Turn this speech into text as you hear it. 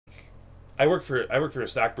I worked for a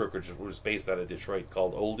stockbroker which was based out of Detroit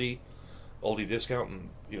called Oldie Discount, and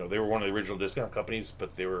they were one of the original discount companies,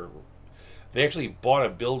 but they actually bought a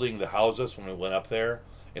building to house us when we went up there,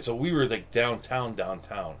 and so we were like downtown,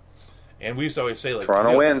 and we used to always say like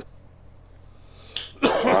Toronto wins.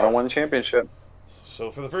 Toronto won the championship. So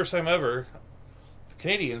for the first time ever, the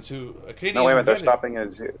Canadians No, wait a minute. They're stopping at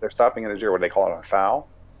a zero. What do they call it? A foul?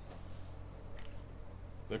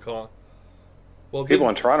 They're calling. People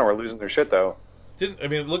in Toronto are losing their shit though.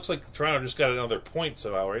 It looks like Toronto just got another point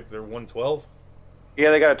somehow, right? They're 112.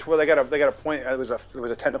 Yeah, they got a point. It was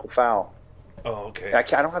a technical foul. Oh, okay. I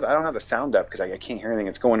don't have the sound up because I can't hear anything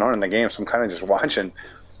that's going on in the game, so I'm kind of just watching.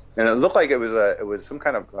 And it looked like it was some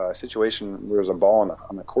kind of situation where there was a ball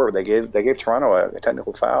on the court. They gave Toronto a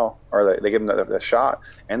technical foul, or they gave them the shot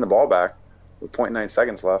and the ball back with 0.9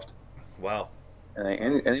 seconds left. Wow.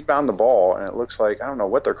 And they bound the ball, and it looks like I don't know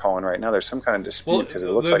what they're calling right now. There's some kind of dispute because it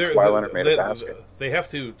looks like Kawhi Leonard made a basket. They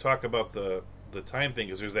have to talk about the time thing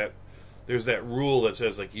because there's that rule that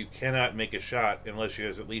says like you cannot make a shot unless you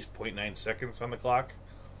have at least 0.9 seconds on the clock.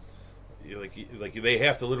 Like they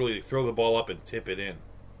have to literally throw the ball up and tip it in.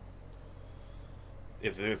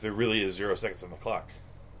 If there really is 0 seconds on the clock.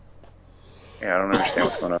 Yeah, I don't understand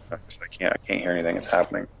what's going on. I can't hear anything that's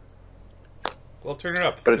happening. Well, turn it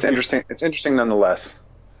up. But it's interesting. It's interesting nonetheless.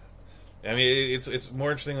 I mean, it's more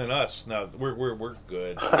interesting than us. No, we're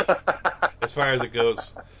good as far as it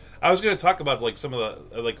goes. I was going to talk about like some of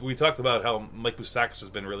the we talked about how Mike Moustakas has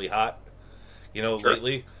been really hot, Sure.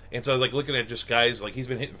 lately, and so like looking at just guys like he's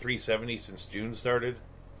been hitting 370 since June started.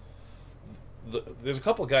 There's a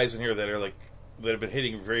couple guys in here that have been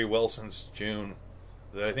hitting very well since June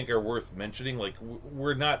that I think are worth mentioning. Like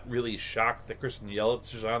we're not really shocked that Christian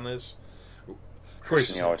Yelich is on this.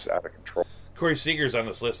 Christian Yelich is out of control. Corey Seager's on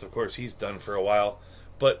this list, of course. He's done for a while.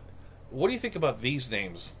 But what do you think about these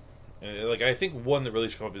names? I think one that really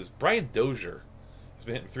should come up is Brian Dozier. He's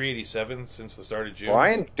been hitting 387 since the start of June.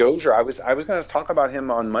 Brian Dozier, I was going to talk about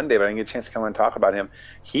him on Monday, but I didn't get a chance to come and talk about him.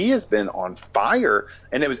 He has been on fire,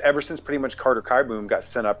 and it was ever since pretty much Carter Kieboom got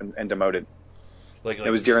sent up and demoted.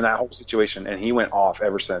 It was during that whole situation, and he went off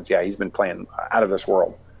ever since. Yeah, he's been playing out of this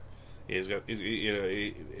world. He's got,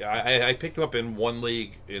 I picked him up in one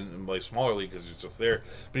league, in my smaller league, because he's just there.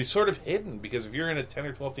 But he's sort of hidden, because if you're in a 10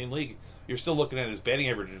 or 12 team league, you're still looking at his batting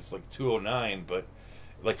average. It's like 209, but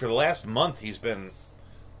like for the last month, he's been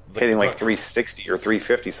hitting like 360 or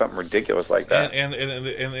 350, something ridiculous like that.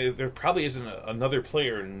 And there probably isn't another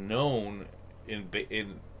player known in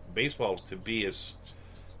baseball to be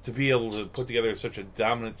able to put together such a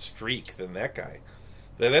dominant streak than that guy.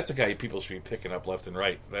 That's a guy people should be picking up left and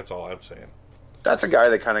right. That's all I'm saying. That's a guy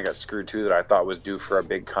that kind of got screwed too, that I thought was due for a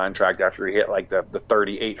big contract after he hit like the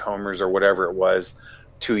 38 homers or whatever it was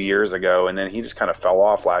 2 years ago, and then he just kind of fell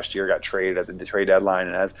off last year. Got traded at the trade deadline,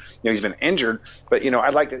 and he's been injured. But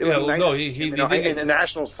I'd like to. It would be nice. And the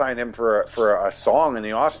Nationals signed him for a song in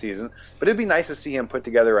the off season, but it'd be nice to see him put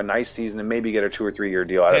together a nice season and maybe get a 2 or 3 year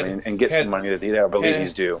deal out of him and get some money that I believe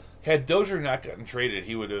he's due. Had Dozier not gotten traded,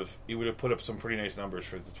 he would have put up some pretty nice numbers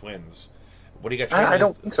for the Twins. What he got traded? I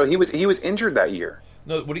don't think so. He was injured that year.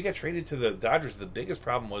 No, when he got traded to the Dodgers, the biggest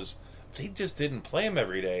problem was they just didn't play him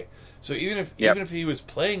every day. So even if he was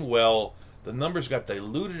playing well, the numbers got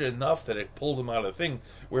diluted enough that it pulled him out of the thing.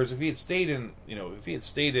 Whereas if he had stayed in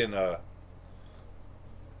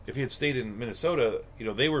Minnesota,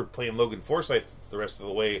 they were playing Logan Forsythe the rest of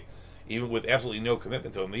the way, even with absolutely no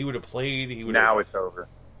commitment to him. He would have played. Now it's over.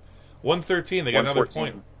 113. They got another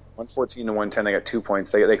point. 114 to 110. They got 2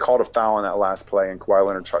 points. They called a foul on that last play, and Kawhi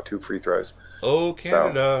Leonard shot 2 free throws. Oh,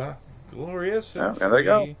 Canada. Glorious. And there they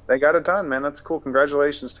go. They got it done, man. That's cool.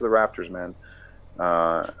 Congratulations to the Raptors, man.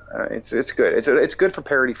 It's good. It's good for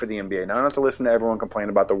parity for the NBA. Now I don't have to listen to everyone complain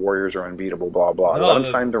about the Warriors are unbeatable, blah blah. Let them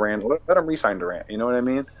sign Durant. Let them re-sign Durant. You know what I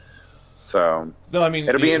mean? So it'll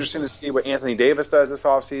be interesting to see what Anthony Davis does this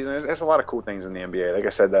offseason. There's a lot of cool things in the NBA. Like I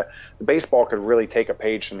said, the baseball could really take a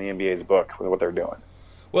page from the NBA's book with what they're doing.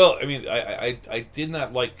 Well, I mean, I did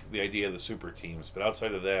not like the idea of the super teams, but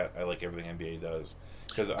outside of that, I like everything NBA does.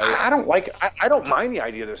 Because I don't mind the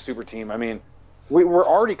idea of the super team. I mean, we're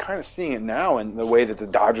already kind of seeing it now in the way that the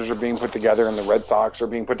Dodgers are being put together and the Red Sox are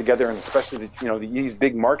being put together, and especially these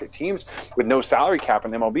big market teams with no salary cap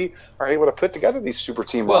in MLB are able to put together these super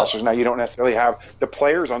team rosters. Now you don't necessarily have the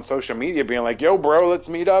players on social media being like, "Yo, bro, let's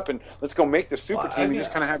meet up and let's go make the super team." You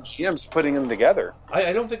just kind of have GMs putting them together.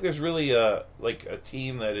 I don't think there's really a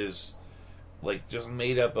team that is like just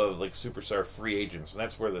made up of like superstar free agents, and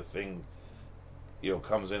that's where the thing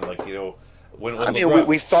comes in. When I mean,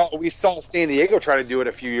 we saw San Diego try to do it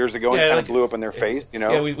a few years ago and kind of blew up in their face. You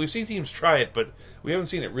know, yeah, we've seen teams try it, but we haven't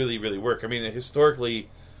seen it really work. I mean, historically,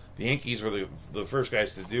 the Yankees were the first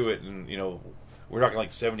guys to do it, and we're talking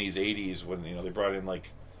like 70s, 80s when they brought in like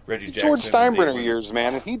Reggie Jackson, George Steinbrenner years,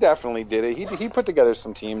 man, and he definitely did it. He put together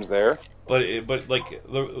some teams there. But like,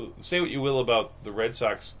 say what you will about the Red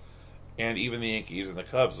Sox and even the Yankees and the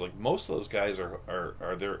Cubs, like most of those guys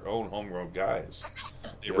are their own homegrown guys.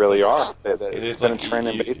 They really are. It's been a trend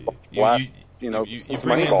in baseball since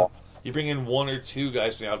Moneyball. You bring in one or two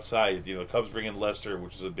guys from the outside. The Cubs bring in Lester,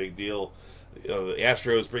 which is a big deal. The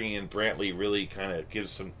Astros bringing in Brantley really kind of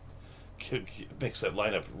makes that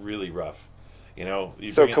lineup really rough.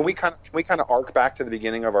 So can we kind of arc back to the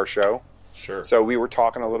beginning of our show? Sure. So we were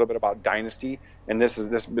talking a little bit about dynasty, and this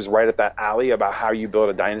was right at that alley about how you build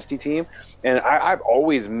a dynasty team. And I've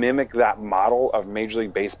always mimicked that model of Major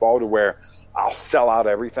League Baseball to where I'll sell out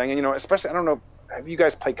everything. And especially, I don't know, have you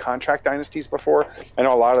guys played contract dynasties before? I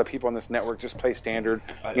know a lot of the people on this network just play standard,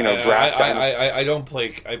 draft dynasties. I don't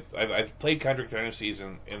play. I've played contract dynasties,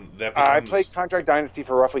 and that. I played contract dynasty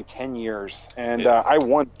for roughly 10 years, and I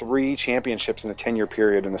won 3 championships in a 10-year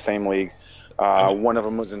period in the same league. One of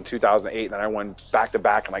them was in 2008, and then I won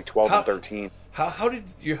back-to-back in like 12 and 13. How did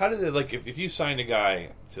it, like, if you signed a guy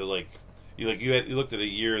to, like you looked at a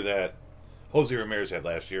year that Jose Ramirez had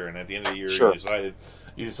last year, and at the end of the year sure.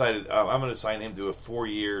 you decided I'm going to sign him to a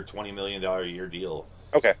 4-year, $20 million a year deal.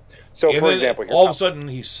 Okay, so for example, all of a sudden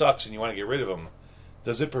he sucks, and you want to get rid of him.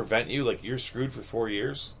 Does it prevent you? Like, you're screwed for 4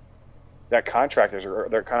 years? That contractors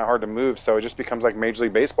they're kind of hard to move, so it just becomes like Major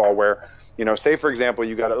League Baseball, where say for example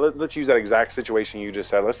let's use that exact situation you just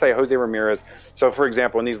said. Let's say Jose Ramirez. So for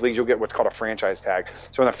example, in these leagues you'll get what's called a franchise tag.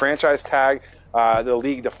 So in the franchise tag, the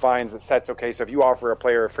league defines that sets. Okay, so if you offer a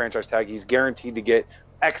player a franchise tag, he's guaranteed to get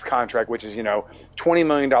X contract, which is $20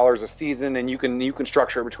 million a season, and you can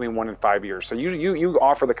structure it between 1 and 5 years. So you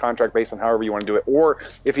offer the contract based on however you want to do it, or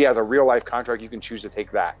if he has a real life contract, you can choose to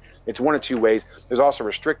take that. It's one of two ways. There's also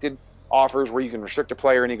restricted offers where you can restrict a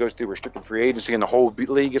player and he goes through restricted free agency and the whole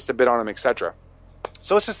league gets to bid on him, etc.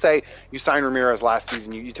 So let's just say you signed Ramirez last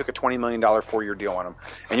season. You took a $20 million 4-year deal on him,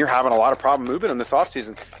 and you're having a lot of problem moving him this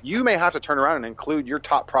offseason. You may have to turn around and include your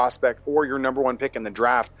top prospect or your number 1 pick in the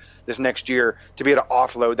draft this next year to be able to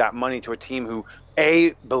offload that money to a team who,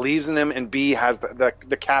 A, believes in him, and B, has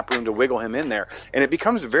the cap room to wiggle him in there. And it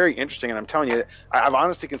becomes very interesting, and I'm telling you, I've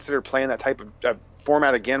honestly considered playing that type of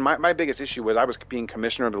format again. My biggest issue was I was being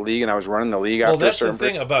commissioner of the league, and I was running the league after a certain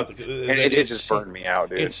thing about it just burned me out,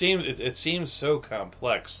 dude. It seems so complex.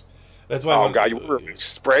 That's why. Oh God, you were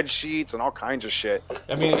spreadsheets and all kinds of shit.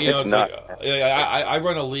 I mean, it's nuts. Like, I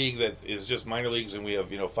run a league that is just minor leagues, and we have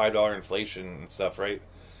 $5 inflation and stuff, right?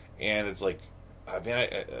 And it's like,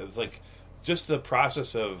 it's like just the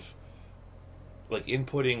process of like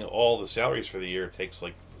inputting all the salaries for the year takes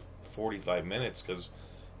like 45 minutes because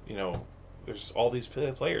there's all these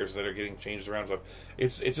players that are getting changed around. So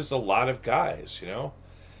it's just a lot of guys,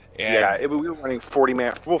 And we were running full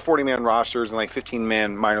 40-man rosters and like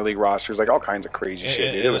 15-man minor league rosters, like all kinds of crazy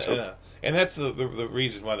shit. And that's the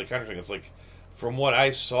reason why the contract is like, from what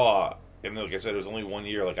I saw, and like I said, it was only 1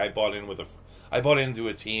 year. Like I bought into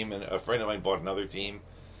a team, and a friend of mine bought another team,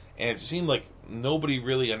 and it seemed like nobody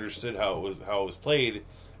really understood how it was played,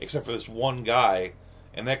 except for this one guy,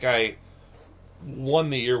 and that guy won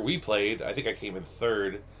the year we played. I think I came in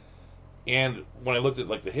third. And when I looked at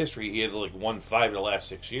like the history, he had like won 5 in the last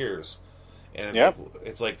 6 years, and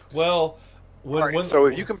it's like well, so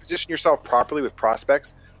if you can position yourself properly with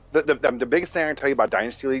prospects, the biggest thing I can tell you about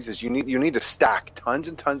dynasty leagues is you need to stack tons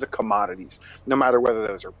and tons of commodities, no matter whether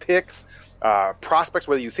those are picks, prospects,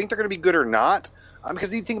 whether you think they're going to be good or not.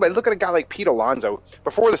 Because you think about it, look at a guy like Pete Alonso.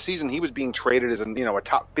 Before the season, he was being traded as a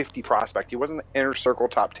top 50 prospect. He wasn't the inner circle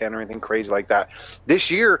top 10 or anything crazy like that.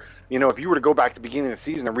 This year, if you were to go back to the beginning of the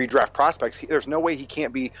season and redraft prospects, there's no way he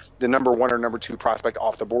can't be the number 1 or number 2 prospect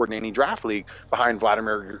off the board in any draft league behind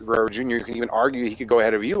Vladimir Guerrero Jr. You can even argue he could go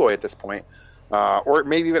ahead of Eloy at this point. Or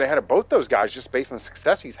maybe even ahead of both those guys just based on the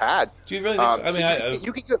success he's had. Do you really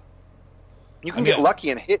think you can get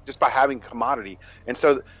lucky and hit just by having commodity. And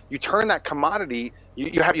so you turn that commodity,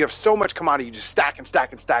 you have so much commodity, you just stack and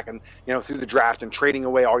through the draft and trading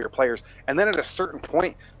away all your players. And then at a certain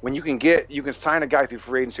point when you can sign a guy through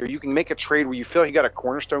free agency, or you can make a trade where you feel you got a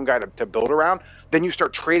cornerstone guy to build around, then you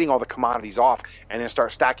start trading all the commodities off and then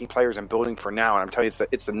start stacking players and building for now. And I'm telling you,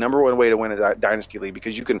 it's the number 1 way to win a dynasty league,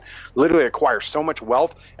 because you can literally acquire so much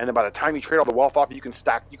wealth, and then by the time you trade all the wealth off, you can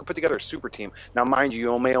put together a super team. Now, mind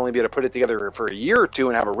you may only be able to put it together for a year or two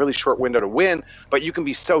and have a really short window to win, but you can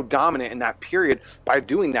be so dominant in that period by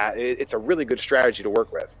doing that. It's a really good strategy to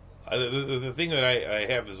work with. The thing that I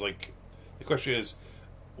have is like, the question is,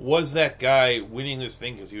 was that guy winning this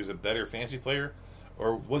thing because he was a better fantasy player,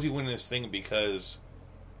 or was he winning this thing because,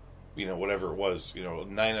 whatever it was, 9 out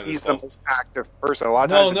of 12. He's the most active person. A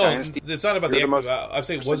lot of times, Dynasty, it's not about the most active. I'm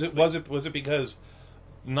saying, was it because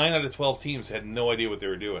 9 out of 12 teams had no idea what they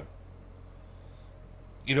were doing?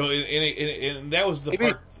 And that was the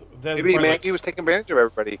part. He was taking advantage of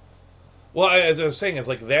everybody. Well, as I was saying, it's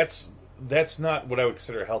like that's not what I would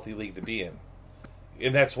consider a healthy league to be in.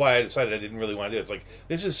 And that's why I decided I didn't really want to do it. It's like,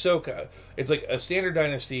 this is so... It's like a standard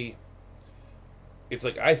dynasty. It's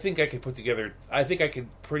like, I think I could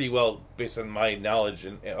pretty well, based on my knowledge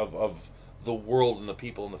of the world and the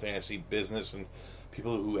people in the fantasy business and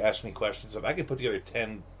people who ask me questions, I could put together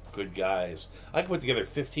 10 good guys. I could put together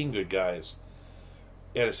 15 good guys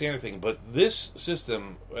at a standard thing. But this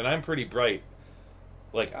system, and I'm pretty bright,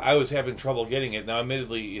 like, I was having trouble getting it. Now,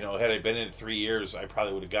 admittedly, had I been in it 3 years, I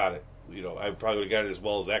probably would have got it. I probably would have got it as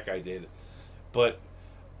well as that guy did. But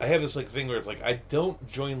I have this thing where it's like, I don't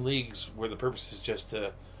join leagues where the purpose is just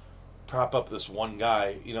to prop up this one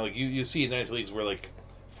guy. Like you see in nice leagues where like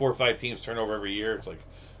 4 or 5 teams turn over every year. It's like,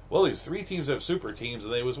 well, these 3 teams have super teams,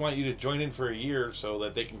 and they always want you to join in for a year so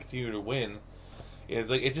that they can continue to win. It's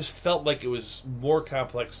like, it just felt like it was more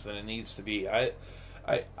complex than it needs to be.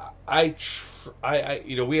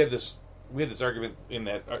 We had this argument in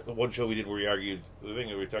that one show we did where we argued the thing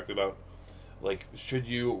that we talked about, like, should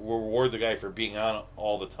you reward the guy for being on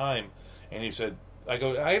all the time? And he said, I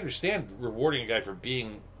understand rewarding a guy for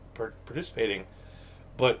participating,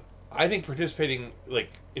 but I think participating,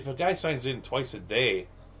 like, if a guy signs in twice a day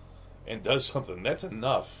and does something, that's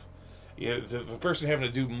enough. The person having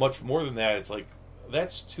to do much more than that, it's like,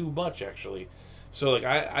 that's too much, actually. So, like,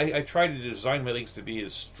 I try to design my leagues to be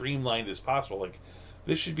as streamlined as possible. Like,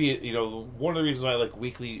 this should be, one of the reasons I like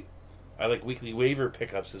weekly waiver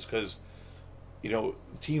pickups is because,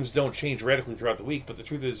 teams don't change radically throughout the week, but the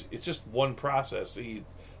truth is, it's just one process that you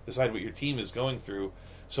decide what your team is going through.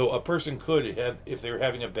 So a person could have, if they were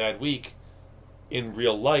having a bad week in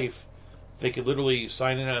real life, they could literally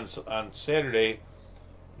sign in on Saturday,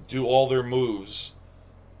 do all their moves,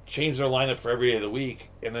 change their lineup for every day of the week,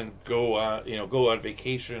 and then go on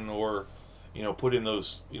vacation or, put in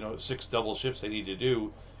those, 6 double shifts they need to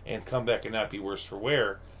do and come back and not be worse for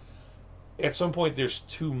wear. At some point, there's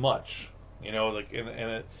too much, and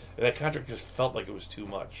that contract just felt like it was too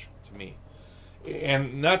much to me.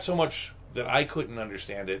 And not so much that I couldn't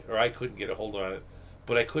understand it or I couldn't get a hold on it,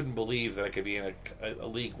 but I couldn't believe that I could be in a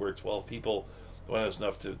league where 12 people wanted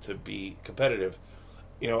enough to be competitive.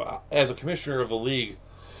 As a commissioner of the league,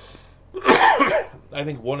 I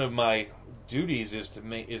think one of my duties is to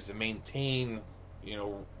maintain,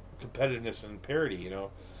 competitiveness and parity.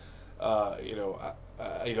 I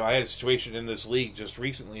had a situation in this league just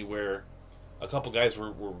recently where a couple guys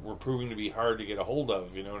were proving to be hard to get a hold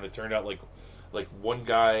of, and it turned out like one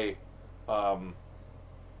guy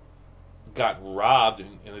got robbed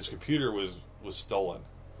and his computer was stolen,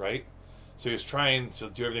 right? So he was trying to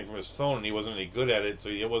do everything from his phone and he wasn't any good at it, so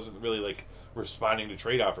he wasn't really like responding to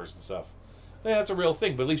trade offers and stuff. Yeah, that's a real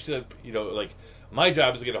thing, but at least like, my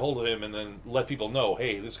job is to get a hold of him and then let people know,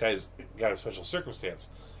 hey, this guy's got a special circumstance.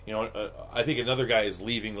 I think another guy is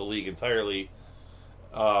leaving the league entirely.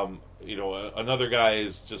 Another guy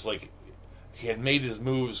is just like, he had made his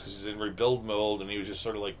moves because he's in rebuild mode and he was just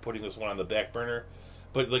sort of like putting this one on the back burner.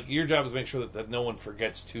 But like, your job is to make sure that no one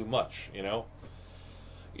forgets too much.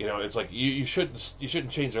 It's like you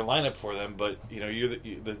shouldn't change their lineup for them, but you're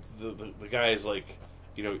the guy is like,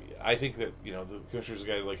 I think that the commissioner's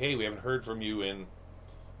guy is like, hey, we haven't heard from you in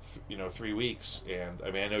 3 weeks, and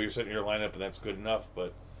I mean, I know you're setting your lineup and that's good enough,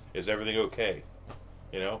 but is everything okay?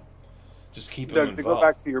 Just keep them involved. To go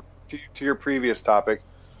back to your previous topic,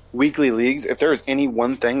 weekly leagues. If there is any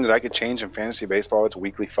one thing that I could change in fantasy baseball, it's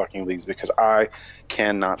weekly fucking leagues, because I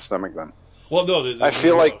cannot stomach them. Well, no, I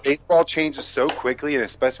feel like baseball changes so quickly, and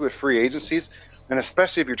especially with free agencies, and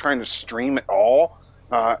especially if you're trying to stream it all,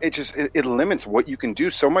 it limits what you can do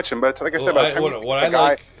so much. And but like I said, by the time what I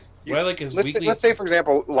like is weekly. Let's say, for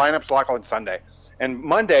example, lineups lock on Sunday, and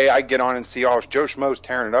Monday I get on and see, oh, Joe Schmo's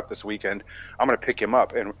tearing it up this weekend. I'm going to pick him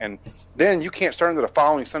up, and then you can't start until the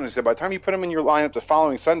following Sunday. So by the time you put him in your lineup the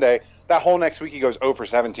following Sunday, that whole next week he goes 0 for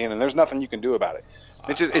 17, and there's nothing you can do about it.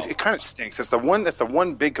 It kind of stinks. That's the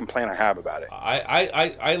one big complaint I have about it.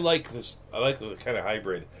 I like this. I like the kind of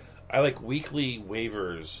hybrid. I like weekly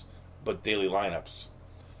waivers, but daily lineups.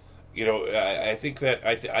 I think that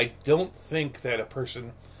I don't think that a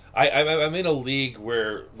person. I'm in a league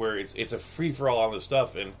where it's a free for all on this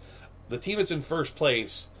stuff, and the team that's in first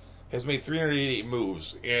place has made 388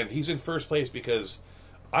 moves, and he's in first place because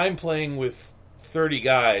I'm playing with 30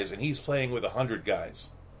 guys and he's playing with 100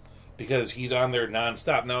 guys because he's on there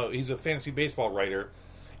nonstop. Now, he's a fantasy baseball writer,